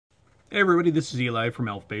Hey everybody, this is Eli from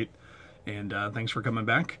Elfbait, and thanks for coming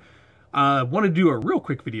back. I want to do a real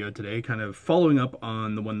quick video today, kind of following up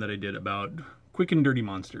on the one that I did about quick and dirty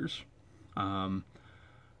monsters.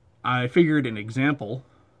 I figured an example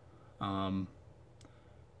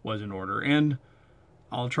was in order, and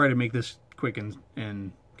I'll try to make this quick and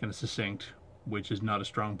kind of succinct, which is not a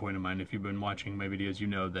strong point of mine. If you've been watching my videos, you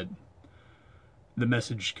know that the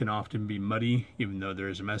message can often be muddy, even though there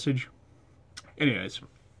is a message. Anyways.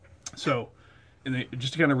 So,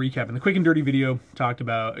 just to kind of recap, in the quick and dirty video, talked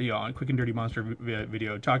about, quick and dirty monster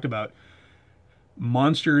video, talked about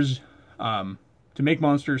monsters, to make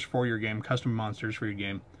monsters for your game, custom monsters for your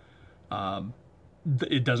game.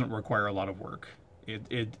 It doesn't require a lot of work.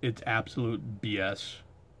 It's absolute BS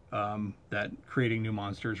that creating new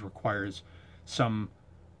monsters requires some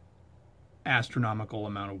astronomical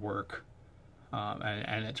amount of work,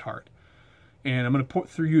 and it's hard. And I'm going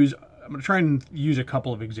to try and use a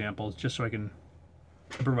couple of examples just so I can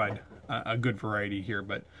provide a good variety here.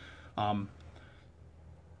 But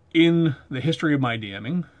in the history of my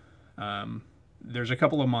DMing, there's a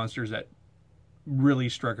couple of monsters that really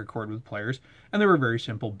struck a chord with players, and they were very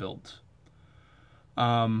simple builds.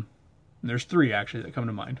 There's three actually that come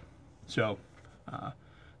to mind. So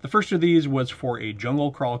the first of these was for a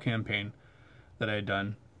jungle crawl campaign that I had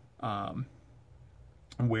done,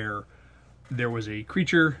 where there was a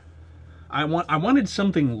creature. I wanted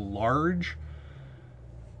something large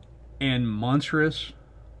and monstrous,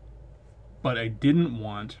 but I didn't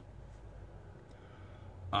want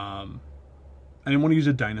to use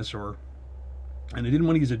a dinosaur, and I didn't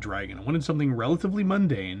want to use a dragon. I wanted something relatively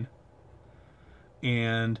mundane,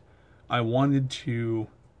 and I wanted to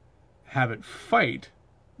have it fight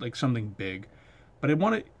like something big, but I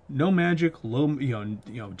wanted no magic, low,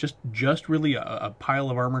 just really a pile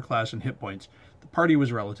of armor class and hit points. The party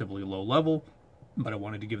was relatively low level, but I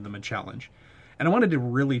wanted to give them a challenge, and I wanted to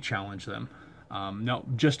really challenge them. Now,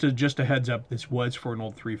 just a heads up, this was for an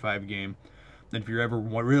old 3.5 game. And if you ever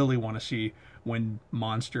really want to see when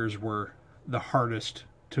monsters were the hardest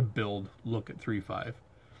to build, look at 3.5.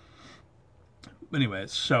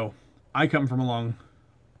 Anyways, so I come from a long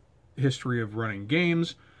history of running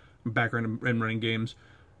games, background in running games.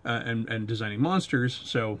 And designing monsters.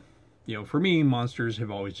 So, for me, monsters have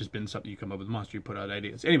always just been something you come up with, monster, you put out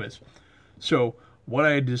ideas. Anyways, so what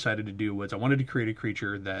I decided to do was I wanted to create a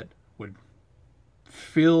creature that would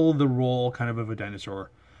fill the role kind of a dinosaur,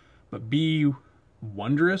 but be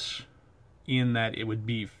wondrous in that it would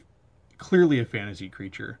be clearly a fantasy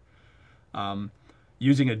creature.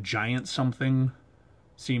 Using a giant something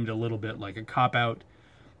seemed a little bit like a cop-out,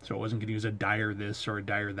 so I wasn't going to use a dire this or a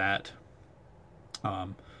dire that.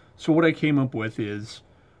 So what I came up with is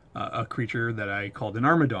a creature that I called an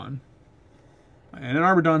Armadon. And an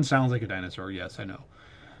Armadon sounds like a dinosaur, yes, I know.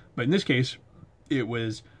 But in this case, it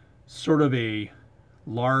was sort of a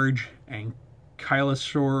large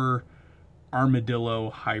ankylosaur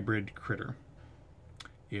armadillo hybrid critter.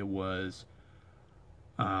 It was,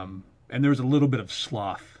 and there was a little bit of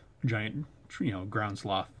sloth, giant, ground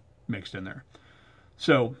sloth mixed in there.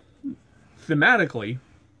 So, thematically,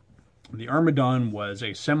 the Armadon was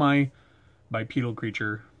a semi-bipedal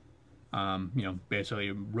creature,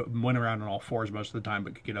 basically went around on all fours most of the time,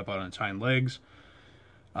 but could get up on its hind legs,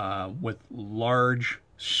 with large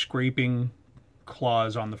scraping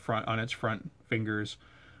claws on its front fingers,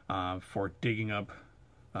 for digging up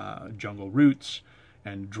jungle roots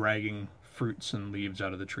and dragging fruits and leaves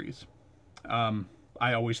out of the trees. I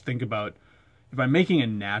always think about, if I'm making a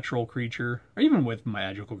natural creature, or even with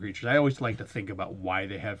magical creatures, I always like to think about why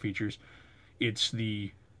they have features. It's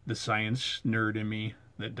the science nerd in me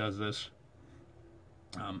that does this.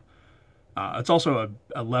 It's also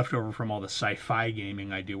a leftover from all the sci-fi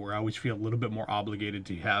gaming I do, where I always feel a little bit more obligated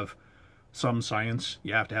to have some science.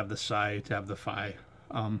 You have to have the sci to have the fi.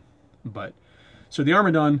 So the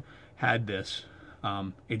Armadon had this.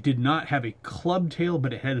 It did not have a club tail,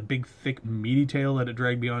 but it had a big, thick, meaty tail that it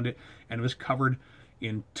dragged beyond it, and it was covered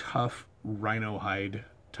in tough rhino hide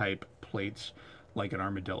type plates like an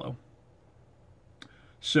armadillo.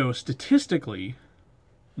 So statistically,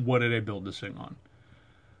 what did I build this thing on?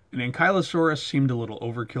 An Ankylosaurus seemed a little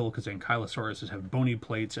overkill because Ankylosauruses have bony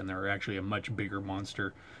plates and they're actually a much bigger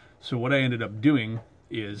monster. So what I ended up doing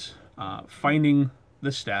is finding the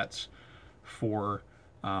stats for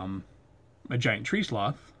a giant tree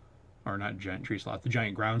sloth, or not giant tree sloth, the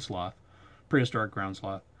giant ground sloth, prehistoric ground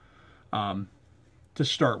sloth, to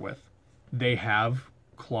start with. They have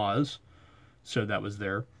claws, so that was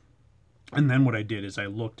there. And then what I did is I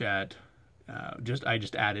looked at, I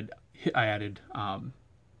added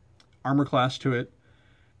armor class to it,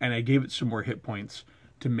 and I gave it some more hit points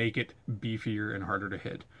to make it beefier and harder to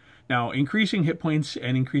hit. Now, increasing hit points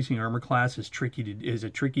and increasing armor class is a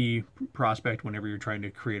tricky prospect whenever you're trying to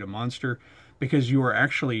create a monster, because you are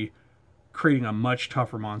actually creating a much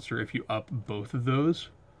tougher monster if you up both of those.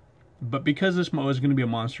 But because this is going to be a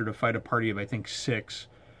monster to fight a party of, I think, six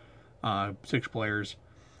players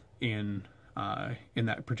in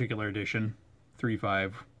that particular edition,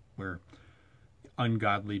 3.5, where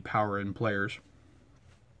ungodly power in players,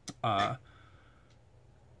 I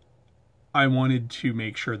wanted to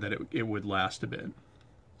make sure that it would last a bit.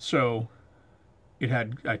 So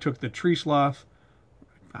I took the tree sloth.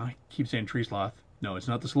 I keep saying tree sloth. No, it's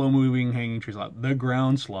not the slow-moving hanging tree sloth. The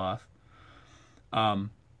ground sloth.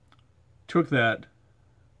 Took that,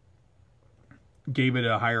 gave it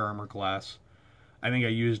a higher armor class. I think I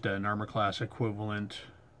used an armor class equivalent.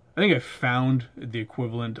 I think I found the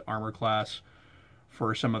equivalent armor class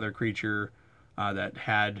for some other creature that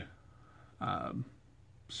had...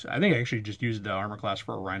 I think I actually just used the armor class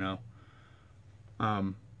for a rhino.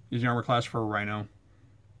 Using armor class for a rhino.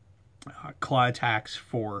 Claw attacks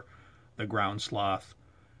for the ground sloth.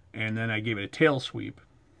 And then I gave it a tail sweep.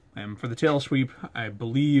 And for the tail sweep, I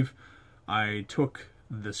believe I took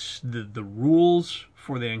the rules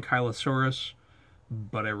for the Ankylosaurus,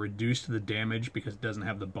 but I reduced the damage because it doesn't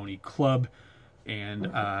have the bony club, and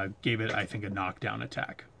gave it, I think, a knockdown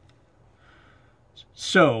attack.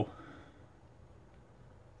 So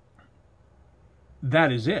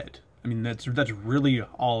that is it. I mean, that's really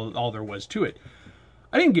all there was to it.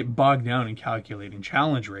 I didn't get bogged down in calculating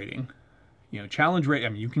challenge rating. You know, challenge rate. I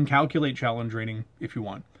mean, you can calculate challenge rating if you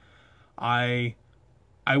want. I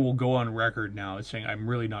will go on record now as saying I'm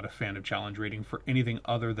really not a fan of challenge rating for anything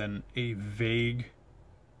other than a vague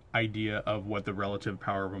idea of what the relative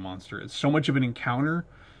power of a monster is. So much of an encounter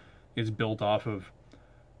is built off of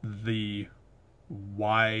the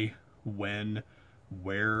why, when,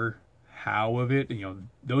 where, how of it. You know,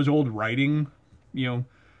 those old writing, when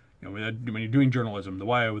you're doing journalism, the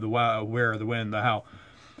why, where, the when, the how.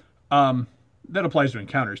 That applies to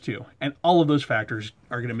encounters too. And all of those factors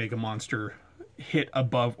are going to make a monster hit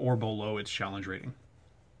above or below its challenge rating.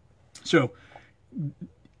 So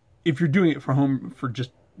if you're doing it for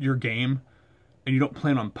just your game and you don't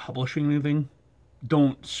plan on publishing anything,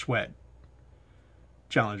 don't sweat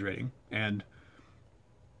challenge rating. And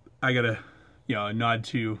I got a nod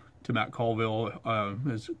to Matt Colville.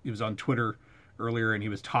 He was on Twitter earlier and he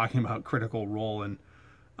was talking about Critical Role, and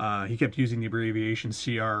he kept using the abbreviation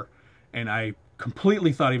CR, and I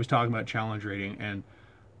completely thought he was talking about challenge rating. And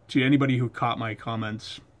to anybody who caught my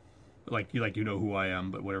comments, like you know who I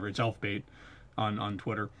am, but whatever, it's Elfbait on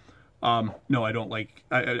Twitter. No, I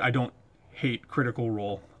don't hate Critical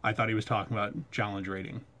Role. I thought he was talking about challenge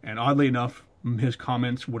rating. And oddly enough, his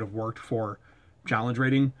comments would have worked for challenge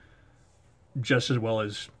rating just as well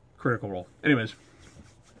as Critical Role. Anyways,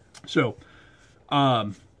 so,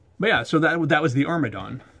 but yeah, so that was the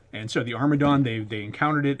Armadon. And so the Armadon, they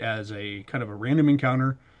encountered it as a kind of a random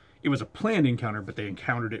encounter. It was a planned encounter, but they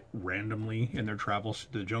encountered it randomly in their travels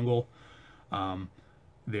through the jungle.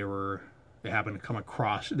 They happened to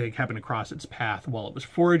cross its path while it was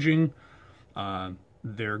foraging.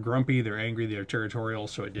 They're grumpy, they're angry, they're territorial,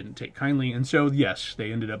 so it didn't take kindly. And so, yes,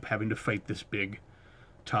 they ended up having to fight this big,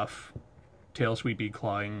 tough, tail sweepy,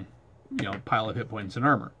 clawing, pile of hit points and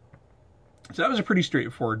armor. So that was a pretty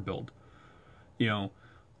straightforward build.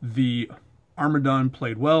 The Armadon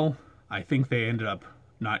played well. I think they ended up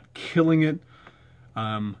not killing it.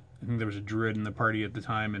 I think there was a druid in the party at the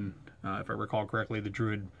time, and if I recall correctly, the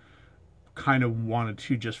druid kind of wanted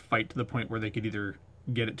to just fight to the point where they could either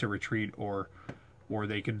get it to retreat or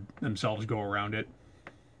they could themselves go around it.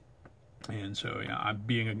 And so, yeah, I'm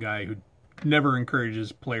being a guy who never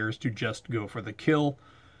encourages players to just go for the kill.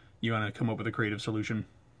 You want to come up with a creative solution,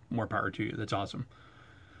 more power to you. That's awesome.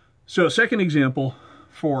 So, second example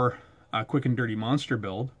for a quick and dirty monster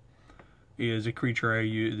build is a creature I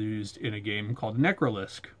used in a game called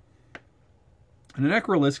Necrolisk. And a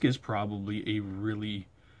Necrolisk is probably a really...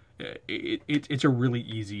 It's a really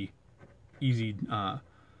easy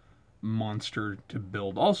monster to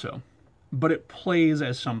build also. But it plays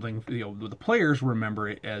as something, the players remember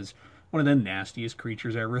it as one of the nastiest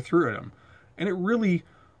creatures I ever threw at them. And it really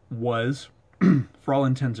was, for all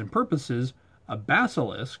intents and purposes, a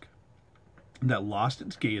basilisk that lost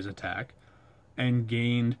its gaze attack and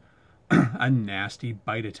gained a nasty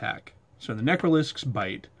bite attack. So the Necrolisk's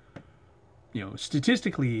bite,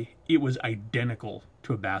 statistically, it was identical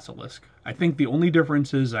to a basilisk. I think the only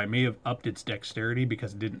difference is I may have upped its dexterity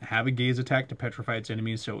because it didn't have a gaze attack to petrify its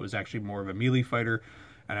enemies, so it was actually more of a melee fighter,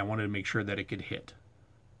 and I wanted to make sure that it could hit.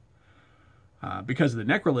 Because of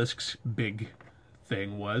the Necrolisk's big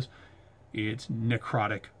thing was its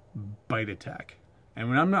necrotic bite attack. And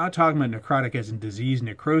when I'm not talking about necrotic as in disease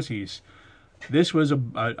necrosis, this was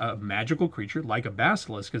a magical creature, like a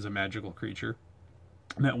basilisk is a magical creature,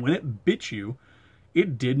 that when it bit you,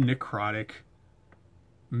 it did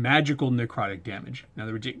magical necrotic damage. In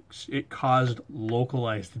other words, it caused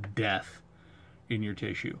localized death in your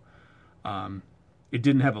tissue. It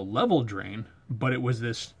didn't have a level drain, but it was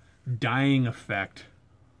this dying effect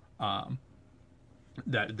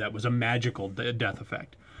that was a magical death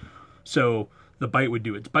effect. So the bite would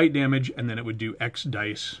do its bite damage, and then it would do X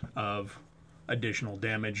dice of additional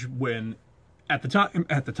damage. When at the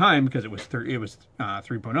time, because it was 3.0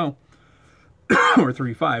 or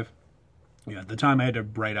 3.5. Yeah, at the time I had to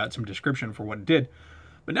write out some description for what it did.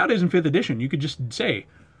 But nowadays in 5th edition, you could just say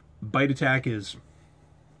bite attack is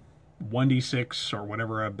 1d6 or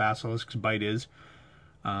whatever a basilisk's bite is,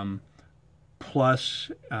 plus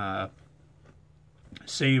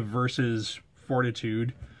save versus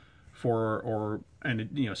fortitude suffer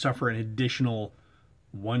an additional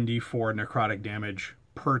 1d4 necrotic damage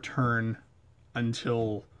per turn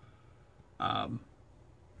until the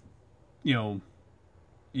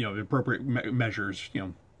appropriate measures,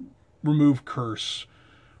 remove curse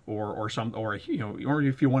or if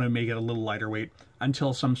you want to make it a little lighter weight,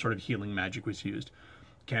 until some sort of healing magic was used.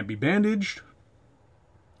 Can't be bandaged.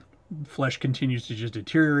 Flesh continues to just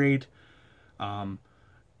deteriorate, and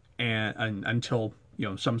until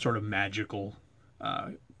some sort of magical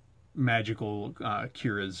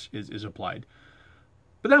cure is applied.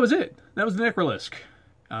 But that was it. That was the Necrolisk.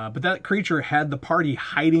 But that creature had the party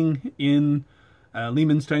hiding in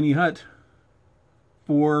Lehman's tiny hut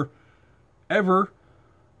forever.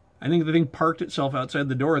 I think the thing parked itself outside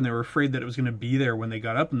the door, and they were afraid that it was going to be there when they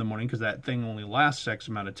got up in the morning, because that thing only lasts X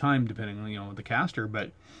amount of time, depending on the caster.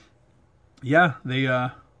 But yeah, they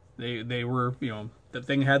were, that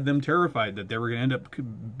thing had them terrified that they were going to end up,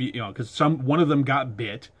 because one of them got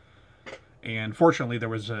bit, and fortunately there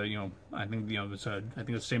was I think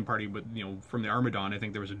the same party, but from the Armadon, I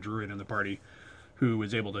think there was a druid in the party who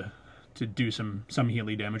was able to do some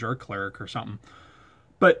healing damage, or a cleric or something.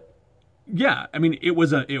 But yeah, I mean, it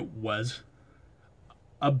was a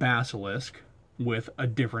basilisk with a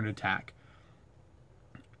different attack.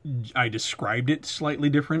 I described it slightly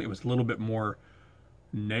different. It was a little bit more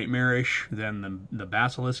nightmarish than the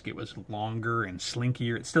basilisk. It was longer and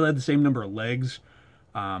slinkier. It still had the same number of legs.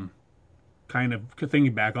 Kind of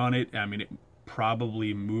thinking back on it, I mean, it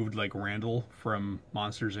probably moved like Randall from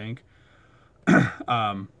Monsters, Inc.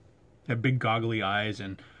 Had big goggly eyes,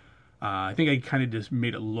 and I think I kind of just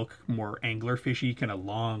made it look more anglerfishy, kind of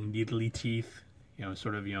long, needly teeth,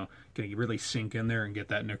 sort of, can really sink in there and get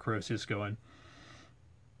that necrosis going.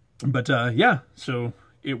 But yeah, so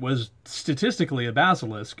it was statistically a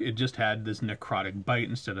basilisk. It just had this necrotic bite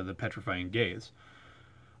instead of the petrifying gaze.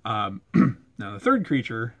 Now the third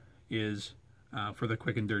creature is for the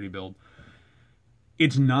quick and dirty build.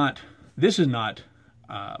 This is not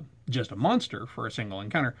just a monster for a single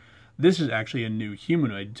encounter. This is actually a new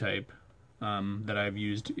humanoid type that I've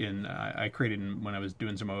used I created when I was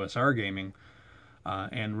doing some OSR gaming,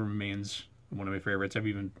 and remains one of my favorites. I've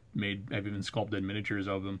even sculpted miniatures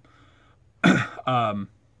of them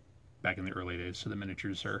back in the early days, so the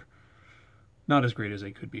miniatures are not as great as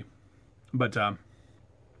they could be. But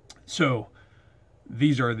so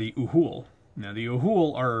these are the Uhul. Now the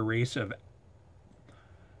Uhul are a race of...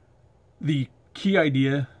 The key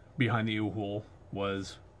idea behind the Uhul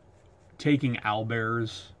was taking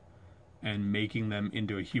owlbears and making them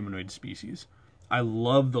into a humanoid species. I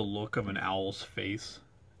love the look of an owl's face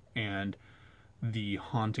and the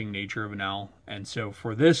haunting nature of an owl. And so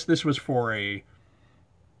for this was for a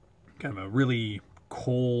kind of a really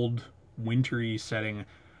cold, wintry setting.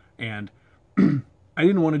 And I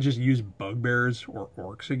didn't want to just use bugbears or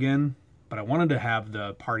orcs again, but I wanted to have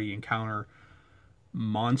the party encounter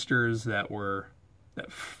monsters that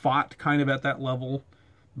fought kind of at that level,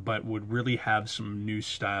 but would really have some new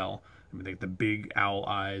style. I mean, like the big owl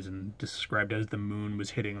eyes, and described as the moon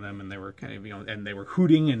was hitting them, and they were kind of, and they were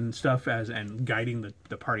hooting and stuff and guiding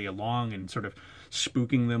the party along and sort of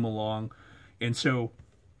spooking them along. And so,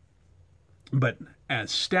 but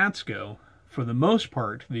as stats go, for the most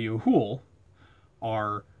part, the Uhul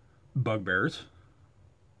are bugbears.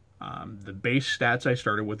 The base stats I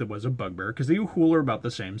started with was a bugbear, because the Uhul are about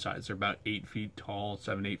the same size. They're about 8 feet tall,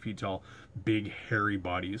 7-8 feet tall, big hairy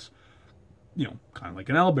bodies. Kind of like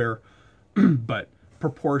an owlbear, but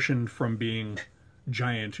proportioned from being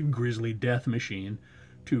giant grisly death machine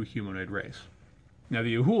to humanoid race. Now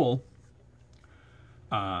the Uhul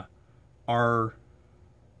are...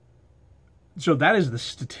 So that is the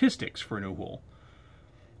statistics for an Uhul.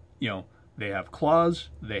 you know, they have claws,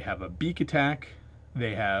 they have a beak attack,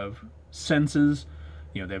 they have senses,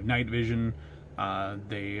 you know, they have night vision,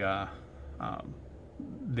 they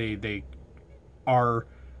are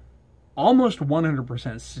almost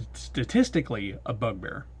 100% statistically a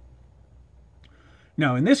bugbear.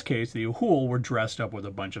 Now, in this case, the Uhul were dressed up with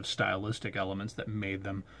a bunch of stylistic elements that made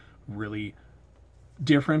them really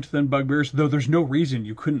different than bugbears, though there's no reason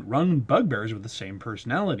you couldn't run bugbears with the same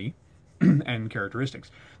personality and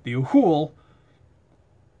characteristics. The Uhul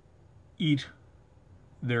eat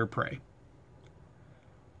their prey.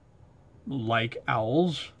 Like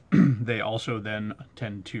owls, they also then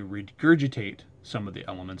tend to regurgitate some of the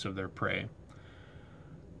elements of their prey.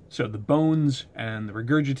 So the bones and the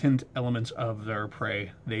regurgitant elements of their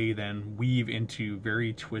prey, they then weave into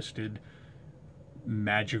very twisted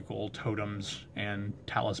magical totems and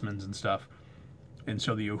talismans and stuff. And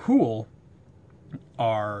so the Uhul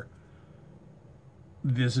are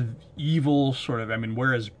this evil sort of, I mean,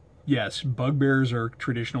 whereas, yes, bugbears are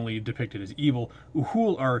traditionally depicted as evil,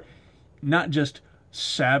 Uhul are not just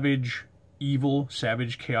savage evil,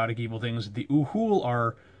 savage chaotic evil things. The Uhul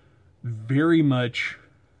are very much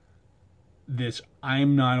this,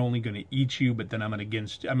 I'm not only going to eat you, but then I'm going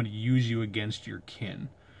to use you against your kin.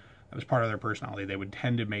 That was part of their personality. They would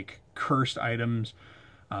tend to make cursed items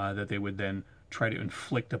that they would then try to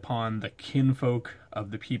inflict upon the kinfolk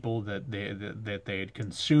of the people that they had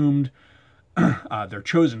consumed. Their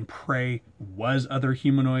chosen prey was other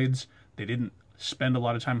humanoids. They didn't spend a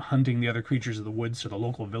lot of time hunting the other creatures of the woods, so the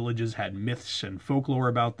local villages had myths and folklore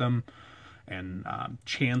about them, and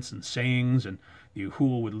chants and sayings, and the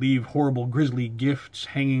Uhul would leave horrible grisly gifts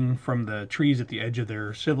hanging from the trees at the edge of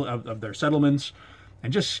their settlements,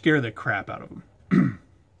 and just scare the crap out of them.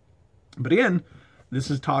 But again, this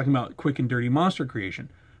is talking about quick and dirty monster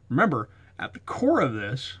creation. Remember, at the core of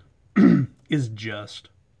this is just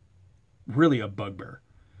really a bugbear.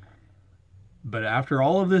 But after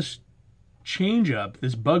all of this change up,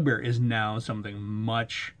 this bugbear is now something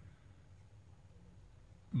much,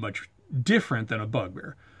 much different than a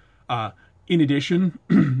bugbear. In addition,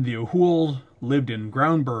 the Uhul lived in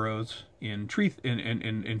ground burrows in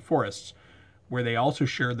forests, where they also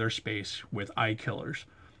shared their space with eye killers.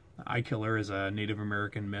 Eye killer is a Native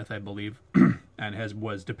American myth, I believe, and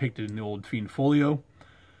was depicted in the old Fiend Folio.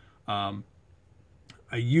 I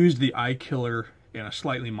used the eye killer in a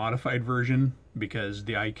slightly modified version because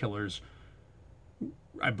the eye killers,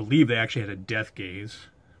 I believe they actually had a death gaze,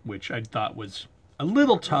 which I thought was a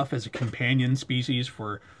little tough as a companion species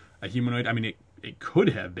for a humanoid. I mean, it could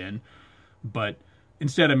have been, but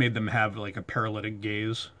instead I made them have like a paralytic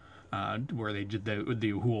gaze, where the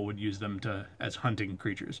Uhul would use them as hunting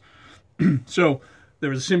creatures. So there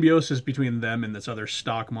was a symbiosis between them and this other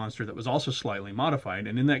stock monster that was also slightly modified,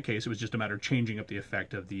 and in that case it was just a matter of changing up the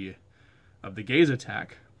effect of the gaze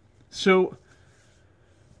attack. So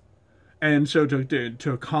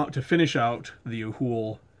to finish out the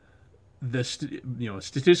Uhul,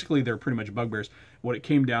 statistically they're pretty much bugbears. What it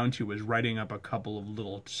came down to was writing up a couple of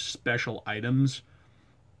little special items,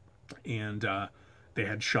 and they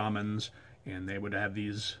had shamans, and they would have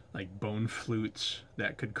these like bone flutes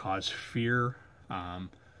that could cause fear,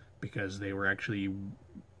 because they were actually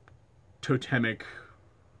totemic,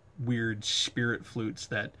 weird spirit flutes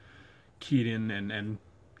that keyed in and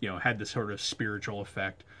had this sort of spiritual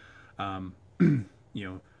effect.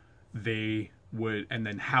 They would, and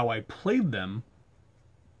then how I played them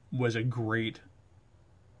was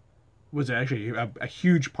actually a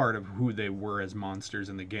huge part of who they were as monsters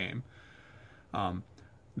in the game.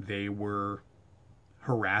 They were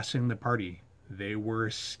harassing the party. They were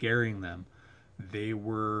scaring them. They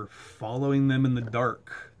were following them in the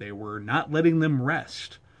dark. They were not letting them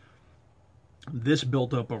rest. This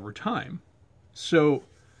built up over time. So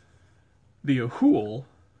the Uhul,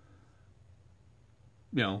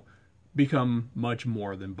 become much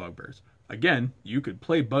more than bugbears. Again, you could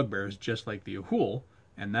play bugbears just like the Uhul,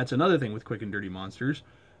 and that's another thing with quick and dirty monsters.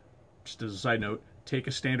 Just as a side note, take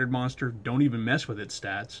a standard monster, don't even mess with its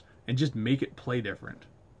stats, and just make it play different.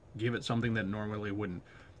 Give it something that normally wouldn't.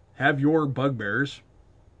 Have your bugbears,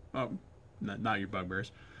 not your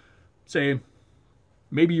bugbears, say,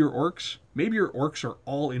 maybe your orcs are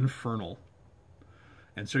all infernal.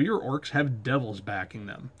 And so your orcs have devils backing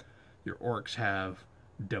them. Your orcs have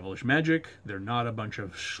devilish magic. They're not a bunch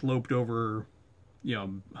of sloped over,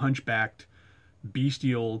 hunchbacked,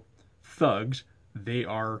 bestial thugs. They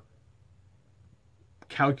are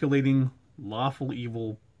calculating, lawful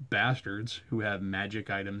evil bastards who have magic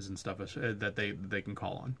items and stuff that they can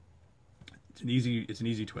call on. It's an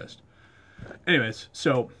easy twist. Anyways,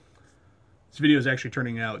 so this video is actually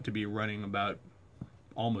turning out to be running about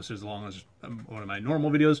almost as long as one of my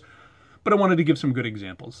normal videos, but I wanted to give some good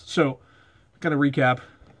examples. So, kind of recap,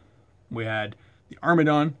 we had the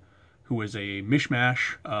Armadon, who was a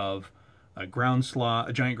mishmash of a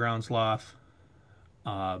giant ground sloth,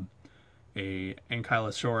 a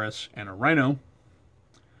Ankylosaurus, and a rhino,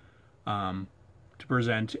 to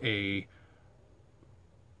present a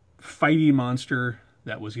fighty monster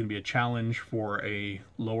that was going to be a challenge for a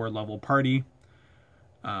lower level party,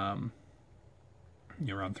 around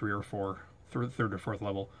 3 or 4, third or fourth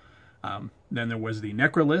level. Then there was the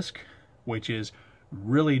Necrolisk, which is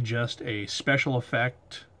really just a special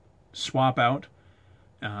effect swap out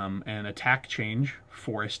and attack change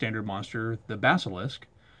for a standard monster, the Basilisk,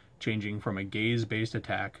 changing from a gaze-based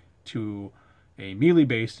attack to a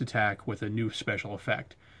melee-based attack with a new special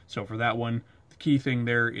effect. So for that one, the key thing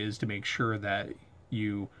there is to make sure that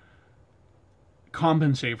you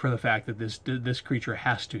compensate for the fact that this creature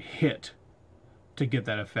has to hit to get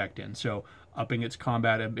that effect in. So upping its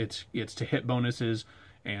combat, its to hit bonuses,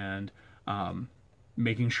 and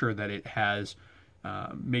making sure that it has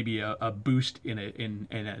maybe a boost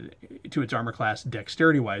to its armor class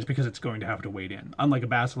dexterity wise, because it's going to have to wade in. Unlike a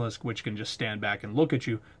Basilisk, which can just stand back and look at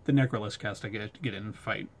you, the Necrolisk has to get in and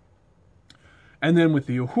fight. And then with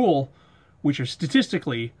the Uhul, which are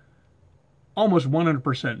statistically almost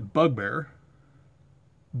 100% bugbear,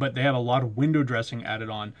 but they have a lot of window dressing added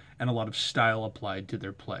on and a lot of style applied to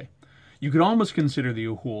their play. You could almost consider the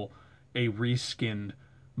Uhul a reskinned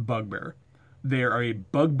bugbear. They are a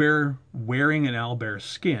bugbear wearing an owlbear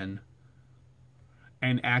skin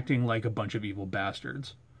and acting like a bunch of evil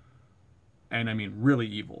bastards. And I mean really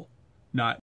evil. Not